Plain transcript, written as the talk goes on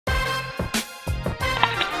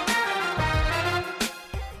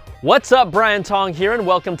What's up, Brian Tong here, and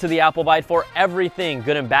welcome to the Apple Byte for everything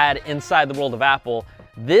good and bad inside the world of Apple.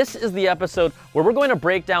 This is the episode where we're going to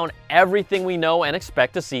break down everything we know and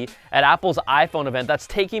expect to see at Apple's iPhone event that's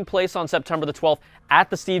taking place on September the 12th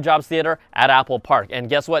at the Steve Jobs Theater at Apple Park. And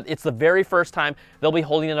guess what? It's the very first time they'll be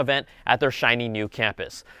holding an event at their shiny new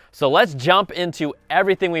campus. So let's jump into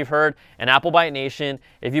everything we've heard in Apple Byte Nation.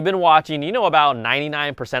 If you've been watching, you know about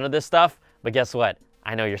 99% of this stuff, but guess what?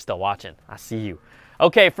 I know you're still watching. I see you.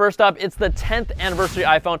 Okay, first up, it's the 10th anniversary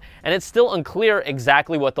iPhone, and it's still unclear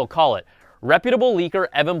exactly what they'll call it. Reputable leaker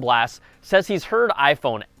Evan Blass says he's heard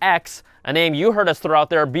iPhone X, a name you heard us throw out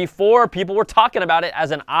there before people were talking about it as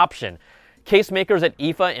an option. Case makers at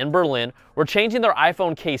IFA in Berlin were changing their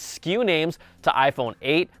iPhone case SKU names to iPhone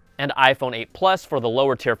 8 and iPhone 8 Plus for the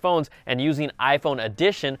lower tier phones, and using iPhone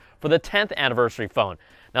Edition for the 10th anniversary phone.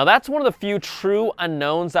 Now that's one of the few true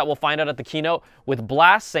unknowns that we'll find out at the keynote, with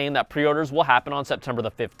Blast saying that pre-orders will happen on September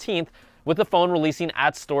the 15th, with the phone releasing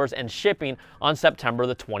at stores and shipping on September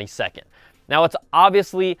the 22nd. Now it's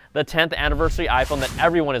obviously the 10th anniversary iPhone that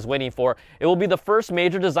everyone is waiting for. It will be the first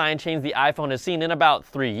major design change the iPhone has seen in about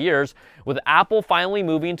 3 years, with Apple finally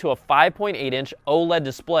moving to a 5.8-inch OLED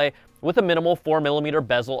display with a minimal 4mm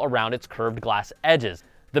bezel around its curved glass edges.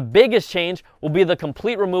 The biggest change will be the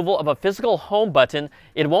complete removal of a physical home button.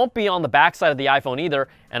 It won't be on the backside of the iPhone either,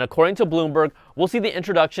 and according to Bloomberg, we'll see the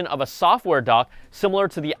introduction of a software dock similar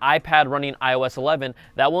to the iPad running iOS 11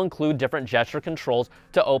 that will include different gesture controls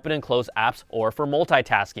to open and close apps or for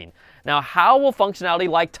multitasking. Now, how will functionality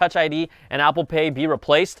like Touch ID and Apple Pay be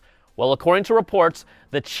replaced? Well, according to reports,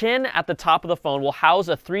 the chin at the top of the phone will house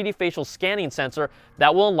a 3D facial scanning sensor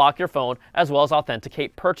that will unlock your phone as well as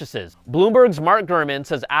authenticate purchases. Bloomberg's Mark Gurman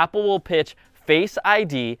says Apple will pitch Face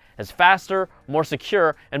ID as faster, more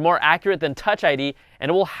secure, and more accurate than Touch ID, and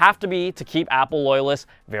it will have to be to keep Apple loyalists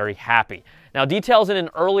very happy. Now, details in an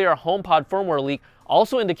earlier HomePod firmware leak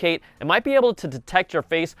also indicate it might be able to detect your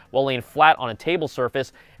face while laying flat on a table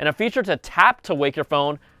surface, and a feature to tap to wake your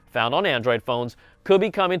phone, found on Android phones, could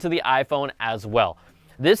be coming to the iPhone as well.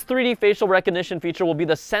 This 3D facial recognition feature will be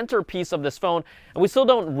the centerpiece of this phone, and we still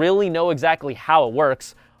don't really know exactly how it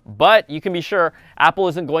works, but you can be sure Apple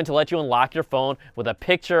isn't going to let you unlock your phone with a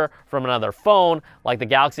picture from another phone like the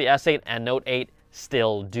Galaxy S8 and Note 8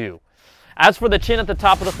 still do. As for the chin at the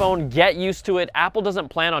top of the phone, get used to it. Apple doesn't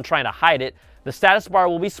plan on trying to hide it. The status bar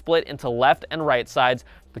will be split into left and right sides.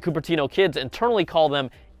 The Cupertino kids internally call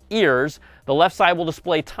them ears. The left side will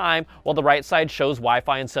display time, while the right side shows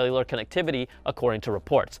Wi-Fi and cellular connectivity, according to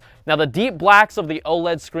reports. Now, the deep blacks of the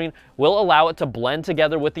OLED screen will allow it to blend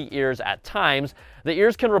together with the ears at times. The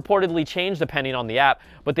ears can reportedly change depending on the app,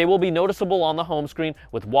 but they will be noticeable on the home screen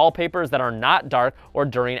with wallpapers that are not dark or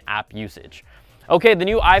during app usage. Okay, the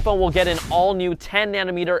new iPhone will get an all-new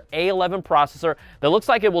 10nm A11 processor that looks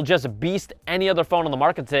like it will just beast any other phone on the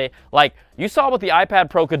market today. Like, you saw what the iPad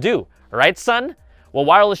Pro could do, right, son? Well,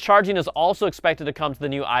 wireless charging is also expected to come to the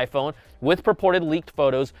new iPhone, with purported leaked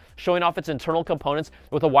photos showing off its internal components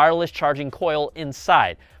with a wireless charging coil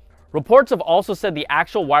inside. Reports have also said the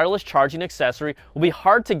actual wireless charging accessory will be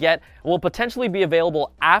hard to get and will potentially be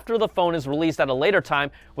available after the phone is released at a later time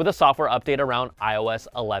with a software update around iOS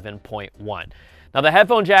 11.1. Now, the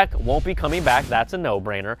headphone jack won't be coming back, that's a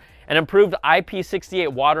no-brainer, and improved IP68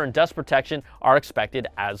 water and dust protection are expected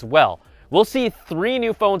as well. We'll see 3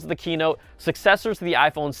 new phones at the keynote, successors to the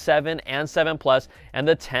iPhone 7 and 7 Plus and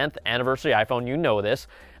the 10th anniversary iPhone, you know this.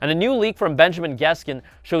 And a new leak from Benjamin Geskin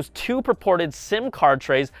shows 2 purported SIM card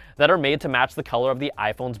trays that are made to match the color of the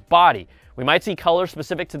iPhone's body. We might see colors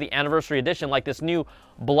specific to the anniversary edition, like this new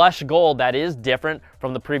blush gold that is different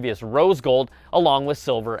from the previous rose gold, along with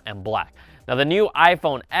silver and black. Now, the new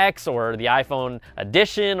iPhone X, or the iPhone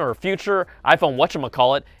Edition, or future iPhone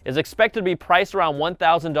whatchamacallit, is expected to be priced around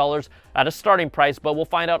 $1,000 at a starting price, but we'll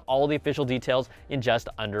find out all the official details in just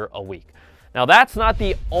under a week. Now, that's not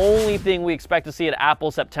the only thing we expect to see at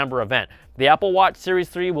Apple's September event. The Apple Watch Series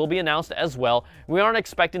 3 will be announced as well. We aren't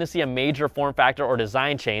expecting to see a major form factor or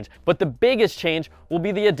design change, but the biggest change will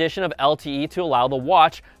be the addition of LTE to allow the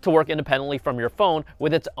watch to work independently from your phone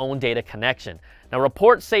with its own data connection. Now,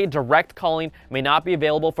 reports say direct calling may not be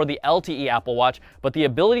available for the LTE Apple Watch, but the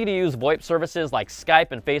ability to use VoIP services like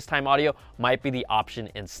Skype and FaceTime audio might be the option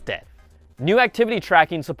instead. New activity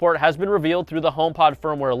tracking support has been revealed through the HomePod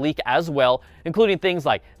firmware leak as well, including things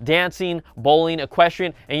like dancing, bowling,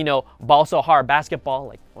 equestrian, and ball so hard, basketball,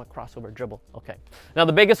 like what, crossover dribble. Okay. Now,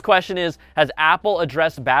 the biggest question is, has Apple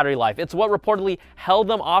addressed battery life? It's what reportedly held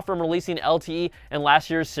them off from releasing LTE in last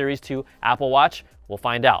year's Series 2 Apple Watch. We'll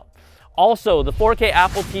find out. Also, the 4K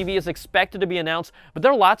Apple TV is expected to be announced, but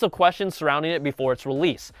there are lots of questions surrounding it before its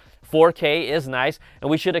release. 4K is nice, and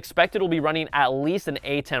we should expect it will be running at least an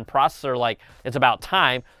A10 processor, like it's about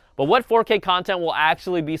time. But what 4K content will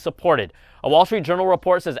actually be supported? A Wall Street Journal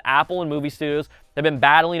report says Apple and movie studios have been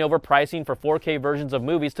battling over pricing for 4K versions of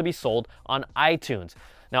movies to be sold on iTunes.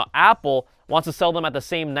 Now, Apple wants to sell them at the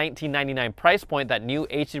same $19.99 price point that new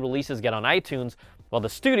HD releases get on iTunes, while the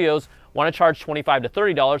studios want to charge $25 to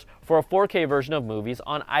 $30 for a 4K version of movies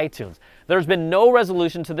on iTunes. There's been no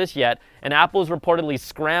resolution to this yet, and Apple is reportedly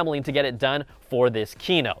scrambling to get it done for this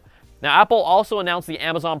keynote. Now, Apple also announced the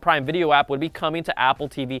Amazon Prime Video app would be coming to Apple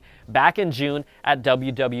TV back in June at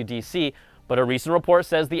WWDC, but a recent report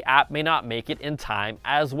says the app may not make it in time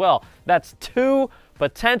as well. That's two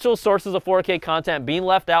potential sources of 4K content being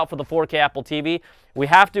left out for the 4K Apple TV. We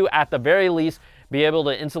have to, at the very least, be able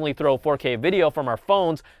to instantly throw 4K video from our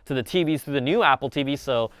phones to the TVs through the new Apple TV,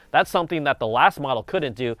 so that's something that the last model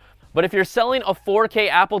couldn't do. But if you're selling a 4K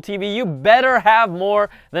Apple TV, you better have more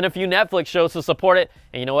than a few Netflix shows to support it.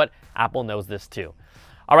 And you know what? Apple knows this too.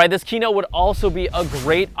 All right, this keynote would also be a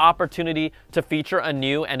great opportunity to feature a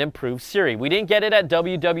new and improved Siri. We didn't get it at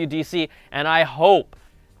WWDC, and I hope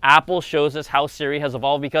Apple shows us how Siri has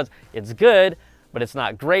evolved, because it's good, but it's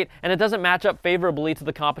not great, and it doesn't match up favorably to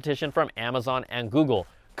the competition from Amazon and Google.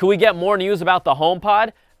 Could we get more news about the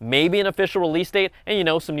HomePod? Maybe an official release date,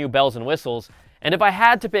 and some new bells and whistles. And if I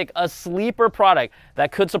had to pick a sleeper product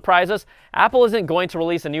that could surprise us, Apple isn't going to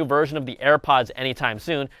release a new version of the AirPods anytime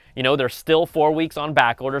soon. They're still 4 weeks on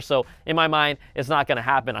back order, so in my mind, it's not going to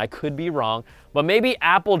happen. I could be wrong. But maybe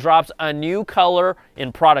Apple drops a new color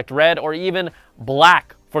in product red, or even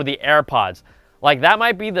black for the AirPods. Like, that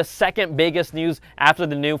might be the second biggest news after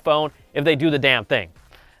the new phone, if they do the damn thing.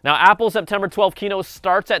 Now, Apple's September 12th keynote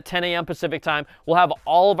starts at 10 a.m. Pacific time. We'll have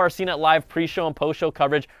all of our CNET Live pre-show and post-show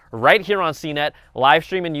coverage right here on CNET, live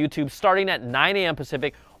stream and YouTube, starting at 9 a.m.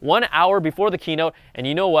 Pacific, 1 hour before the keynote. And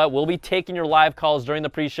you know what? We'll be taking your live calls during the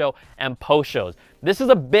pre-show and post-shows. This is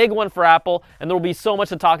a big one for Apple, and there will be so much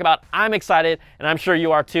to talk about. I'm excited, and I'm sure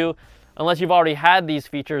you are too, unless you've already had these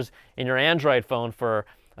features in your Android phone for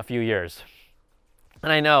a few years.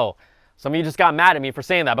 And I know some of you just got mad at me for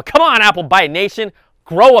saying that, but come on, Apple Byte Nation,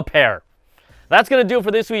 grow a pair. That's going to do it for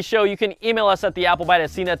this week's show. You can email us at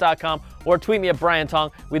theapplebite@cnet.com or tweet me at Brian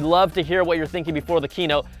Tong. We'd love to hear what you're thinking before the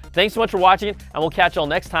keynote. Thanks so much for watching, and we'll catch you all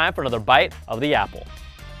next time for another Bite of the Apple.